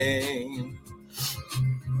name.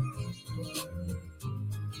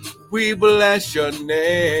 We bless your name.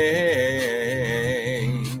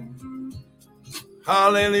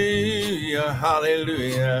 Hallelujah,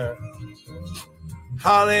 hallelujah.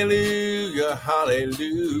 Hallelujah,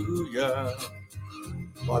 hallelujah.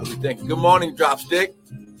 Father, we thank you. Good morning, Dropstick.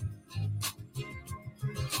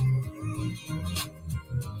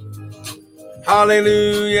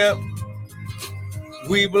 Hallelujah.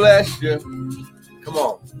 We bless you. Come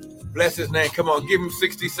on. Bless his name. Come on. Give him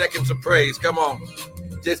 60 seconds of praise. Come on.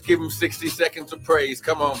 Just give him 60 seconds of praise.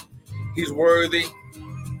 Come on. He's worthy.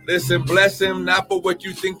 Listen, bless him, not for what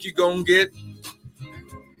you think you're going to get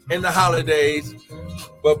in the holidays,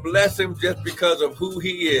 but bless him just because of who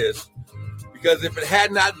he is. Because if it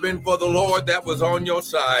had not been for the Lord that was on your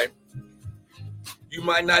side, you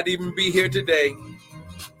might not even be here today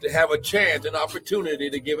to have a chance, an opportunity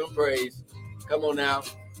to give him praise. Come on now.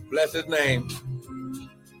 Bless his name.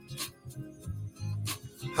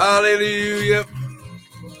 Hallelujah.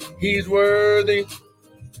 He's worthy.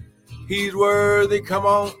 He's worthy. Come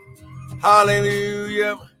on.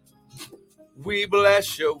 Hallelujah. We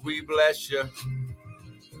bless you. We bless you.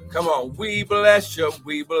 Come on. We bless you.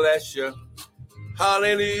 We bless you.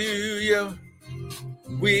 Hallelujah.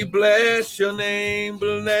 We bless your name.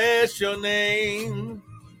 Bless your name.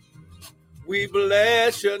 We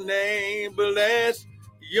bless your name. Bless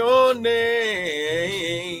your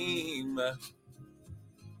name.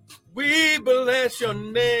 We bless your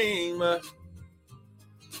name.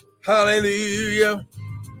 Hallelujah.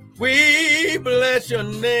 We bless your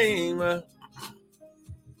name.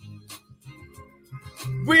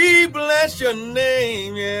 We bless your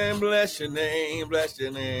name. Yeah, bless your name. Bless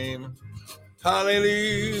your name.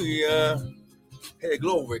 Hallelujah. Hey,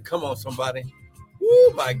 glory. Come on, somebody.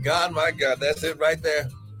 Woo, my God, my God. That's it right there.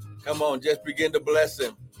 Come on, just begin to bless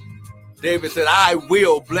him. David said, I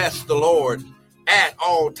will bless the Lord at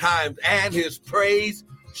all times, and his praise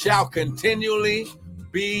shall continually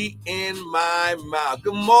be in my mouth.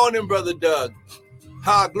 Good morning, Brother Doug.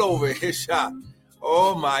 Ha, glory, his shot.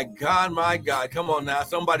 Oh, my God, my God. Come on now.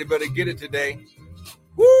 Somebody better get it today.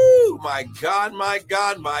 Woo, my God, my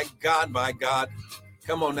God, my God, my God.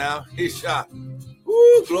 Come on now. His shot.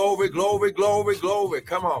 Woo, glory, glory, glory, glory.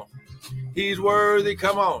 Come on. He's worthy.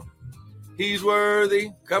 Come on. He's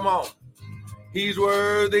worthy. Come on. He's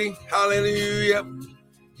worthy. Hallelujah.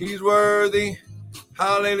 He's worthy.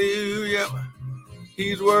 Hallelujah.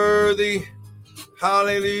 He's worthy.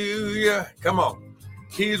 Hallelujah. Come on.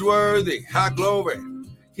 He's worthy. Ha, glory.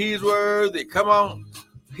 He's worthy. Come on.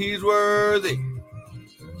 He's worthy.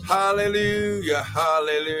 Hallelujah.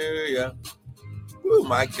 Hallelujah. Oh,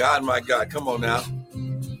 my God, my God. Come on now.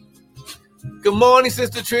 Good morning,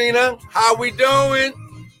 Sister Trina. How we doing?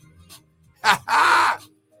 Ha ha.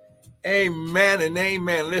 Amen and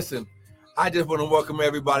amen. Listen, I just want to welcome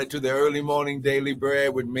everybody to the early morning daily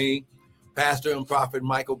bread with me, Pastor and Prophet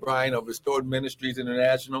Michael Bryan of Restored Ministries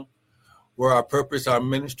International, where our purpose, our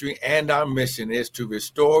ministry, and our mission is to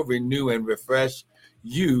restore, renew, and refresh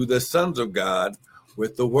you, the sons of God,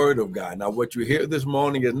 with the word of God. Now, what you hear this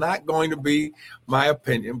morning is not going to be my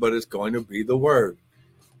opinion, but it's going to be the word.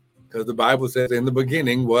 Because the Bible says in the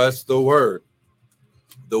beginning was the word.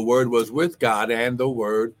 The word was with God, and the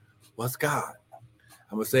word was God.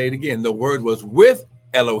 I'm going to say it again. The word was with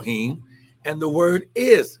Elohim, and the word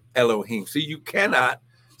is Elohim. See, you cannot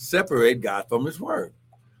separate God from his word.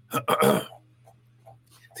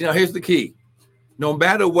 See, now here's the key. No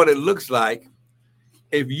matter what it looks like,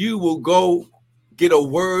 if you will go get a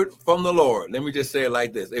word from the Lord, let me just say it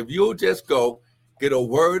like this. If you'll just go get a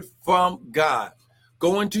word from God,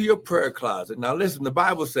 go into your prayer closet. Now listen, the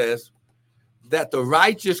Bible says that the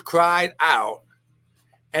righteous cried out,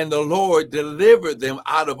 and the Lord delivered them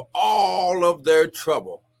out of all of their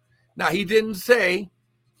trouble. Now, he didn't say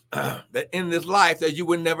that in this life that you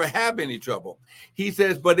would never have any trouble. He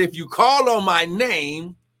says, but if you call on my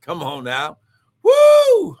name, come on now,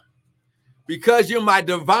 woo, because you're my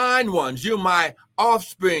divine ones, you're my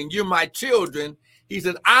offspring, you're my children. He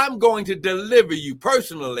says, I'm going to deliver you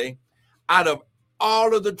personally out of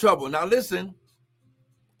all of the trouble. Now, listen,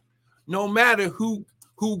 no matter who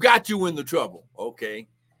got you in the trouble, okay?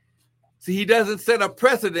 See, he doesn't set a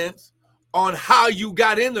precedence on how you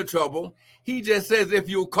got in the trouble. He just says, if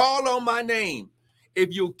you call on my name,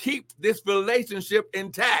 if you keep this relationship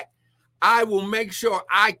intact, I will make sure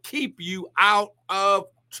I keep you out of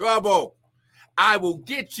trouble. I will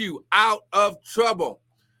get you out of trouble.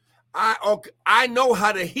 I know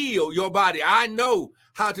how to heal your body. I know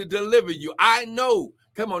how to deliver you. I know,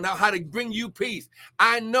 come on now, how to bring you peace.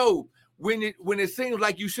 I know when it seems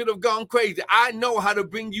like you should have gone crazy. I know how to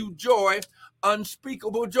bring you joy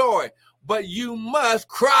unspeakable joy. But you must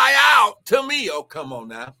cry out to me. Oh, come on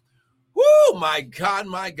now. Woo, my God,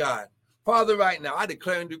 my God. Father, right now, I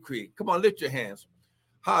declare and decree. Come on, lift your hands.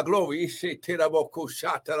 Ha, glory.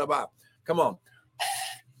 Come on.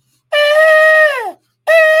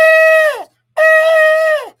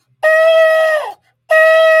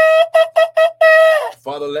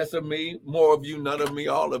 Father, less of me, more of you, none of me,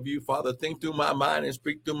 all of you. Father, think through my mind and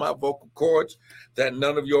speak through my vocal cords, that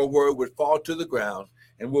none of your word would fall to the ground,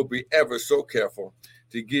 and we'll be ever so careful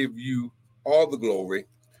to give you all the glory,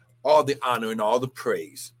 all the honor, and all the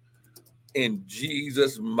praise. In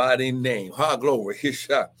Jesus' mighty name. Ha, glory.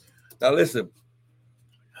 Now listen.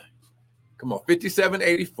 Come on,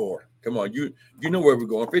 5784. Come on, you know where we're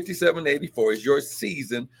going. 5784 is your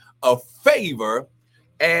season of favor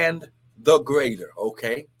and the greater,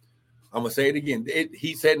 okay? I'm going to say it again.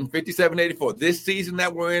 He said in 5784, this season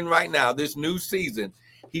that we're in right now, this new season,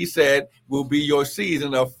 he said will be your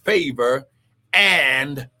season of favor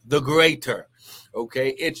and the greater, okay?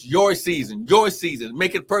 It's your season.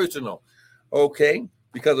 Make it personal, okay?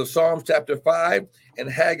 Because of Psalms chapter 5 and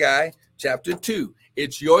Haggai chapter 2.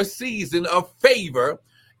 It's your season of favor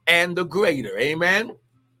and the greater, amen?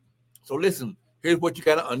 So listen, here's what you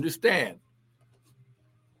got to understand.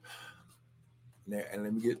 And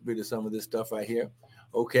let me get rid of some of this stuff right here.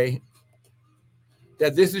 Okay.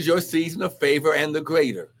 That this is your season of favor and the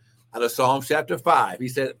greater. Out of Psalms chapter 5. He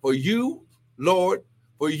said, for you, Lord,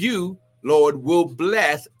 will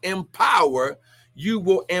bless, empower. You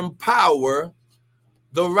will empower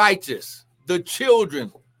the righteous, the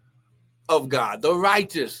children of God, the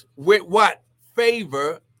righteous, with what?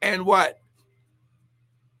 Favor and what?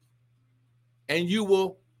 And you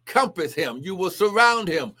will compass him. You will surround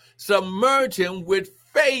him, submerge him with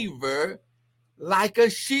favor like a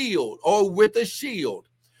shield, or with a shield.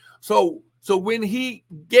 So when he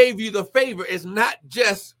gave you the favor, it's not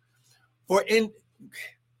just for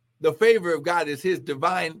the favor of God is his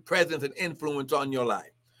divine presence and influence on your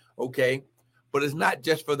life. Okay. But it's not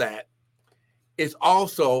just for that. It's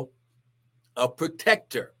also a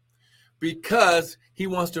protector, because he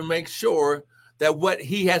wants to make sure that what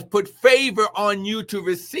he has put favor on you to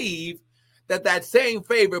receive, that same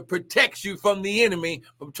favor protects you from the enemy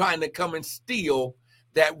from trying to come and steal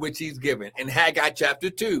that which he's given. In Haggai chapter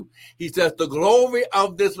 2, he says, the glory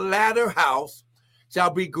of this latter house shall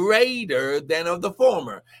be greater than of the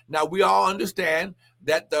former. Now, we all understand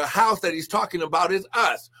that the house that he's talking about is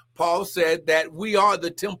us. Paul said that we are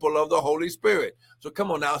the temple of the Holy Spirit. So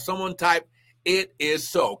come on now, someone type, it is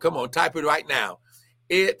so. Come on, type it right now.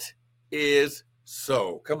 It is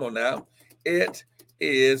so. Come on now. It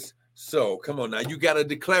is so. Come on now. You got to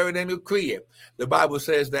declare it and decree it. The Bible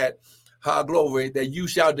says that, glory, that you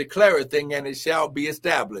shall declare a thing and it shall be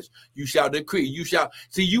established. You shall decree. You shall.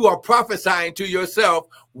 See, you are prophesying to yourself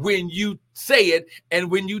when you say it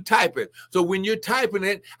and when you type it. So when you're typing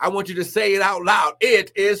it, I want you to say it out loud.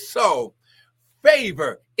 It is so.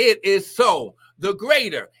 Favor. It is so. The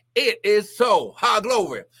greater. It is so.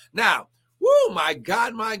 Glory. Now, woo, my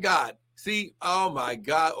God, my God. See, oh my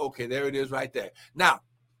God. Okay, there it is right there. Now,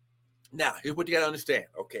 here's what you got to understand.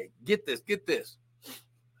 Okay, get this.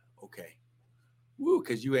 Okay. Woo,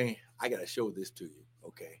 because I got to show this to you.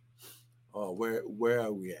 Okay. Oh, where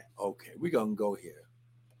are we at? Okay, we're going to go here.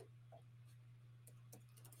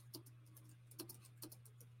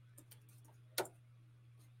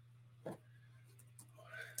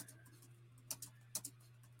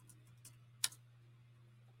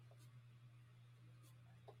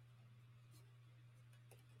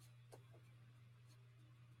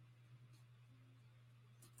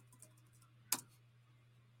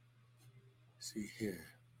 See here.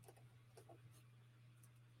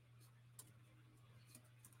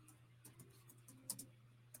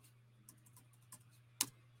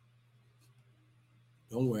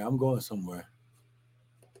 Don't worry, I'm going somewhere.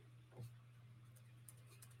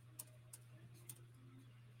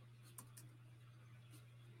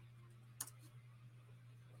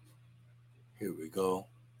 Here we go.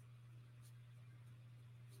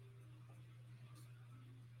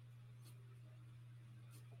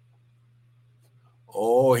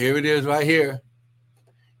 Oh, here it is right here.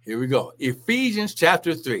 Here we go. Ephesians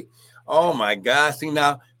chapter 3. Oh my God. See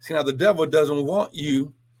now the devil doesn't want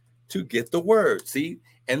you to get the word. See,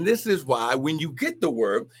 and this is why when you get the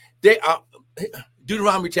word, they are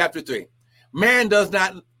Deuteronomy chapter 3. Man does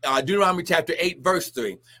not, Deuteronomy chapter 8, verse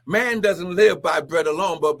 3. Man doesn't live by bread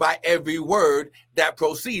alone, but by every word that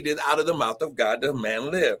proceeded out of the mouth of God does man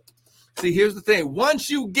live. See, here's the thing. Once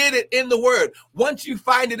you get it in the word, once you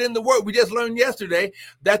find it in the word, we just learned yesterday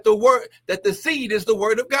that the seed is the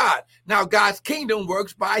word of God. Now, God's kingdom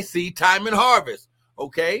works by seed time and harvest.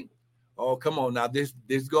 Okay? Oh, come on now. This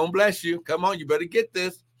is going to bless you. Come on, you better get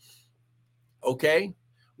this. Okay?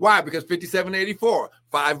 Why? Because 5784,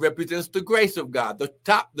 5 represents the grace of God,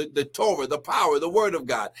 the Torah, the power, the word of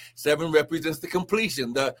God. 7 represents the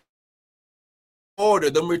completion, the order,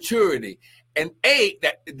 the maturity. And 8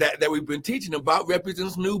 that we've been teaching about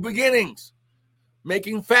represents new beginnings,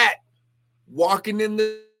 making fat, walking in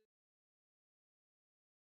the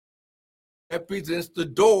represents the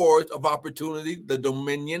doors of opportunity, the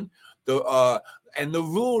dominion, and the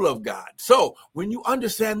rule of God. So when you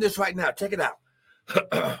understand this right now, check it out.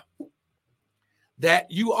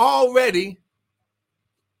 That you already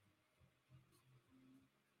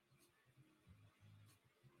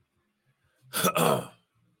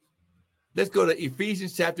let's go to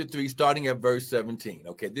Ephesians chapter 3, starting at verse 17.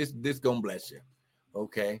 Okay, this gonna bless you.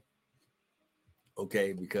 Okay,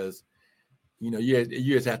 because you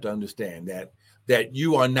just have to understand that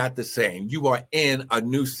you are not the same. You are in a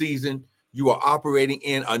new season. You are operating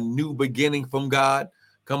in a new beginning from God.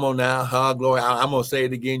 Come on now, glory. I'm going to say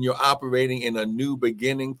it again. You're operating in a new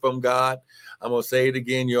beginning from God. I'm going to say it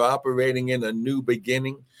again. You're operating in a new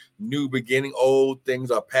beginning. New beginning. Old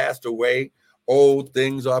things are passed away. Old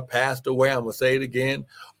things are passed away. I'm going to say it again.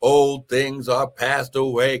 Old things are passed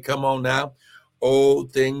away. Come on now.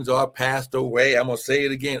 Old things are passed away. I'm going to say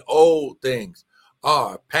it again. Old things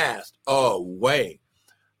are passed away.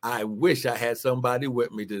 I wish I had somebody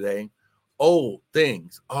with me today. Old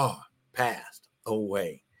things are passed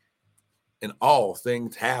away, and all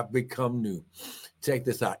things have become new. Check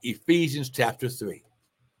this out. Ephesians chapter 3.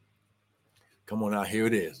 Come on out. Here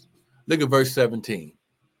it is. Look at verse 17.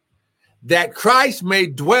 That Christ may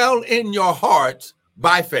dwell in your hearts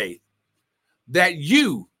by faith, that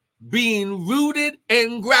you, being rooted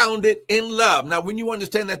and grounded in love. Now, when you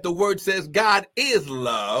understand that the word says God is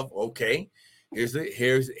love, okay, here's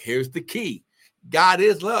the key. God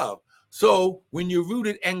is love. So when you're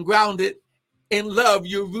rooted and grounded in love,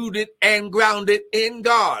 you're rooted and grounded in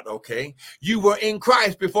God, okay? You were in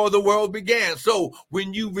Christ before the world began. So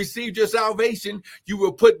when you received your salvation, you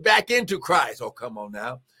were put back into Christ. Oh, come on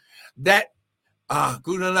now. That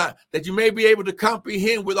you may be able to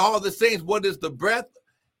comprehend with all the saints what is the breadth,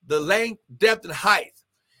 the length, depth, and height,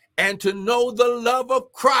 and to know the love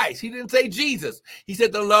of Christ. He didn't say Jesus. He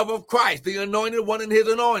said the love of Christ, the anointed one in his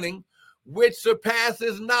anointing, which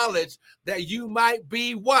surpasses knowledge, that you might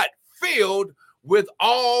be what? Filled with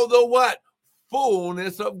all the what?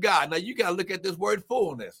 Fullness of God. Now you got to look at this word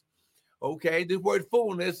fullness. Okay, this word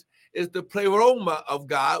fullness is the pleroma of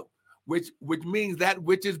God, which means that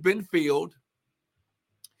which has been filled.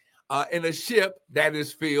 In a ship that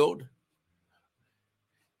is filled,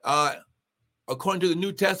 according to the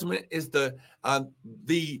New Testament, is the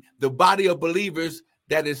body of believers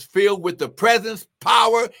that is filled with the presence,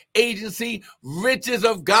 power, agency, riches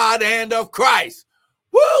of God and of Christ.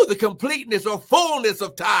 Woo! The completeness or fullness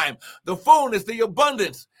of time, the fullness, the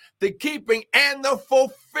abundance, the keeping, and the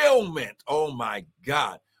fulfillment. Oh my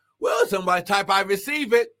God! Well, somebody type, I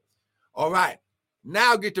receive it. All right.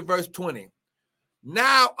 Now get to verse 20.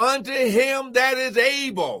 Now unto him that is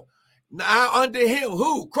able, now unto him,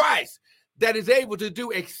 who? Christ, that is able to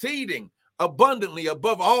do exceeding abundantly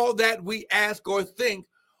above all that we ask or think,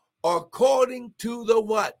 according to the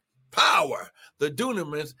what? Power, the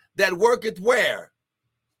dunamis that worketh where?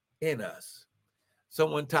 In us.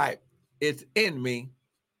 Someone type, it's in me,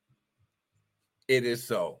 it is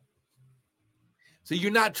so. So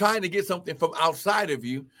you're not trying to get something from outside of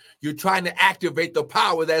you. You're trying to activate the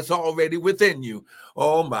power that's already within you.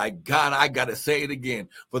 Oh my God, I got to say it again.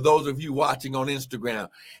 For those of you watching on Instagram,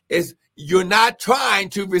 you're not trying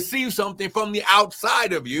to receive something from the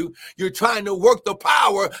outside of you. You're trying to work the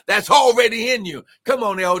power that's already in you. Come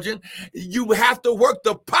on, Elgin. You have to work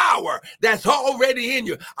the power that's already in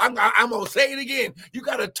you. I'm going to say it again. You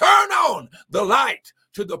got to turn on the light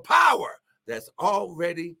to the power that's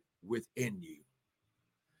already within you.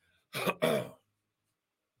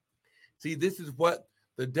 See, this is what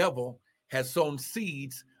the devil has sown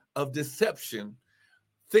seeds of deception,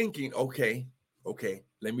 thinking, okay,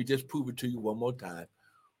 let me just prove it to you one more time.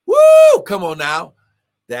 Woo! Come on now.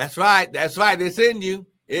 That's right. It's in you.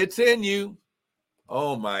 It's in you.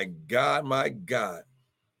 Oh my God, my God.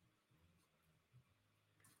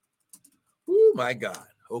 Woo, my God.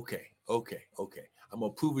 Okay. I'm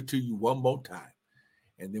going to prove it to you one more time.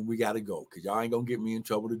 And then we got to go because y'all ain't going to get me in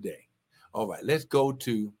trouble today. All right, let's go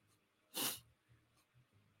to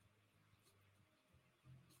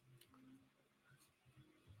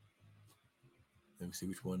Let me see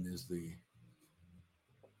which one is the.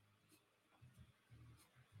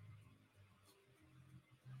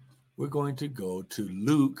 We're going to go to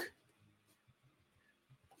Luke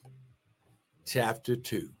chapter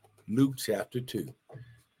 2. Luke chapter 2.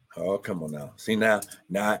 Oh, come on now. See, now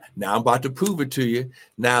I'm about to prove it to you.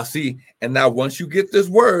 Now, see, and now once you get this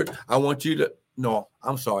word, I want you to, no,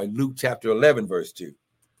 I'm sorry, Luke chapter 11, verse 2.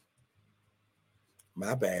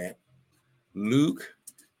 My bad. Luke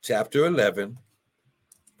chapter 11,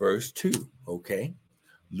 verse 2. Okay.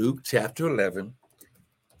 Luke chapter 11,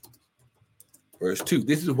 verse 2.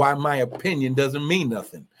 This is why my opinion doesn't mean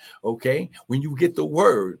nothing. Okay. When you get the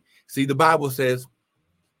word, see, the Bible says,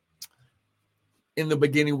 in the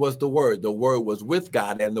beginning was the word was with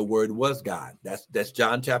God, and the word was God. That's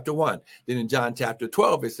John chapter 1. Then in John chapter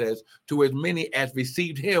 12, it says, to as many as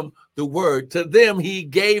received him, the word, to them he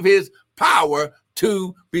gave his power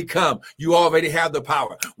to become. You already have the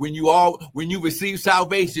power. When you receive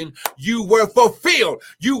salvation, you were fulfilled.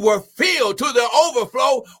 You were filled to the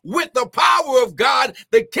overflow with the power of God,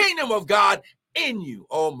 the kingdom of God in you.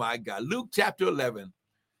 Oh my God. Luke chapter 11.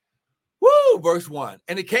 Woo, verse 1.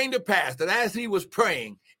 And it came to pass that as he was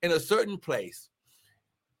praying in a certain place,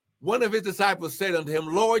 one of his disciples said unto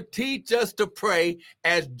him, Lord, teach us to pray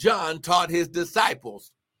as John taught his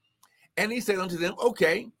disciples. And he said unto them,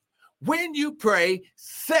 okay, when you pray,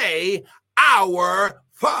 say, our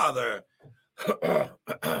Father.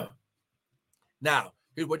 Now,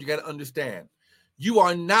 here's what you got to understand. You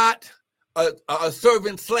are not a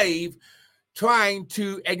servant slave trying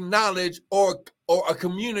to acknowledge or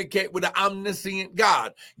communicate with the omniscient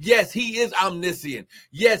God. Yes, he is omniscient.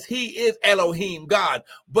 Yes, he is Elohim, God,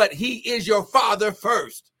 but he is your Father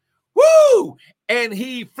first. Woo! And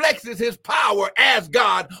he flexes his power as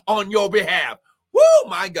God on your behalf. Woo,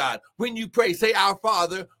 my God. When you pray, say, our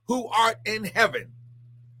Father who art in heaven,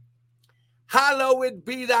 hallowed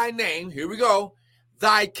be thy name. Here we go.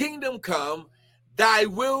 Thy kingdom come, thy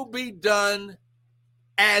will be done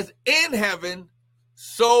as in heaven,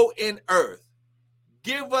 so in earth.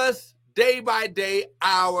 Give us day by day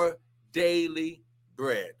our daily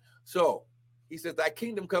bread. So he says, thy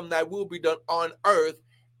kingdom come, thy will be done on earth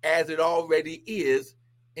as it already is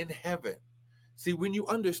in heaven. See, when you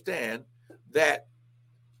understand that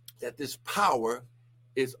this power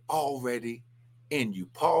is already in you.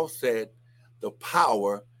 Paul said, the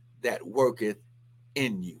power that worketh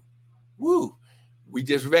in you. Woo! We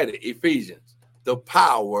just read it, Ephesians. The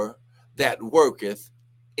power that worketh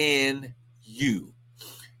in you.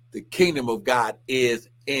 The kingdom of God is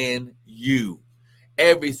in you.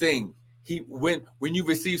 Everything. When you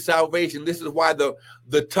receive salvation, this is why the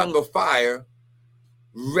tongue of fire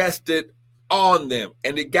rested on them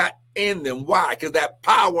and it got in them. Why? Because that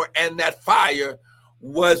power and that fire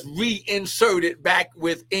was reinserted back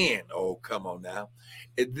within. Oh, come on now.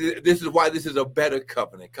 This is why this is a better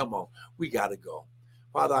covenant. Come on. We got to go.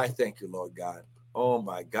 Father, I thank you, Lord God. Oh,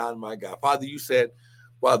 my God, my God. Father, you said,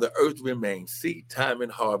 while the earth remains, seed time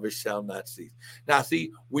and harvest shall not cease. Now,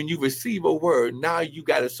 see, when you receive a word, now you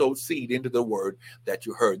got to sow seed into the word that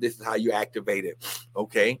you heard. This is how you activate it.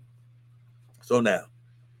 Okay? So now,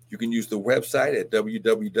 you can use the website at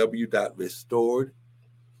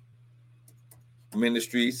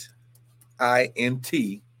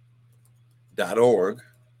www.restoredministriesint.org.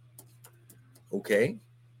 Okay?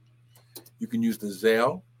 You can use the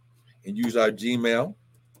Zelle and use our Gmail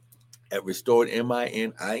at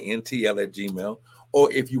restoredmintl@gmail.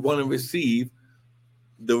 Or if you want to receive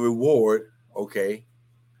the reward, okay,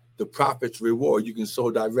 the prophet's reward, you can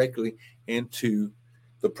sow directly into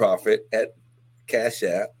the prophet at Cash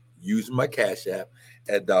App, using my Cash App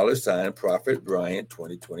at $Prophet Bryant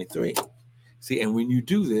 2023. See, and when you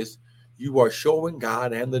do this, you are showing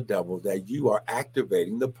God and the devil that you are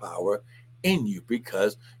activating the power in you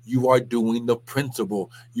because you are doing the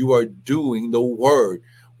principle. You are doing the word.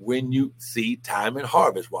 When you see time and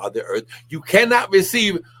harvest while the earth, you cannot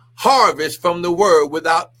receive harvest from the word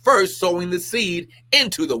without first sowing the seed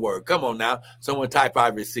into the word. Come on now. Someone type, I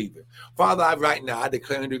receive it. Father, right now, I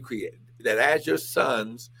declare and decree it, that as your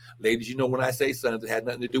sons, ladies, you know when I say sons, it had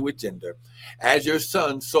nothing to do with gender. As your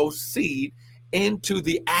sons sow seed into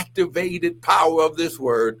the activated power of this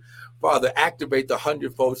word, Father, activate the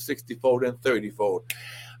 100-fold, 60-fold, and 30-fold.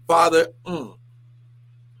 Father,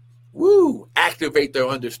 activate their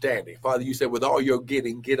understanding. Father, you said with all you're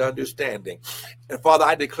getting, get understanding. And Father,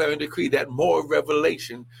 I declare and decree that more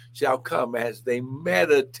revelation shall come as they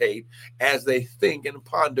meditate, as they think and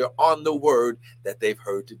ponder on the word that they've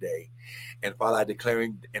heard today. And Father, I declare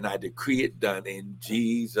and I decree it done in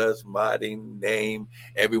Jesus' mighty name.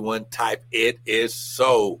 Everyone type, it is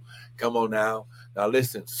so. Come on now. Now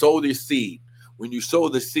listen, sow this seed. When you sow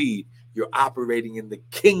the seed, you're operating in the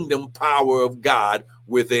kingdom power of God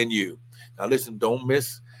within you. Now listen, don't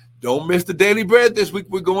miss the daily bread this week.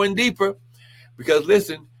 We're going deeper because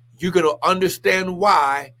listen, you're going to understand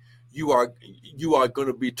why you are going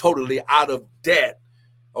to be totally out of debt,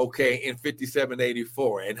 okay, in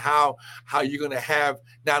 5784, and how you're going to have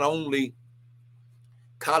not only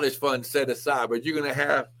college funds set aside, but you're going to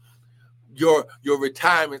have your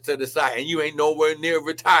retirement set aside, and you ain't nowhere near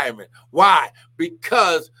retirement. Why?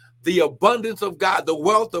 Because the abundance of God, the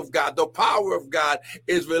wealth of God, the power of God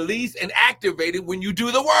is released and activated when you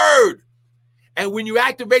do the word. And when you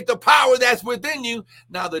activate the power that's within you,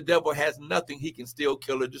 now the devil has nothing he can steal,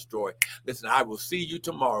 kill, or destroy. Listen, I will see you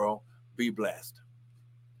tomorrow. Be blessed.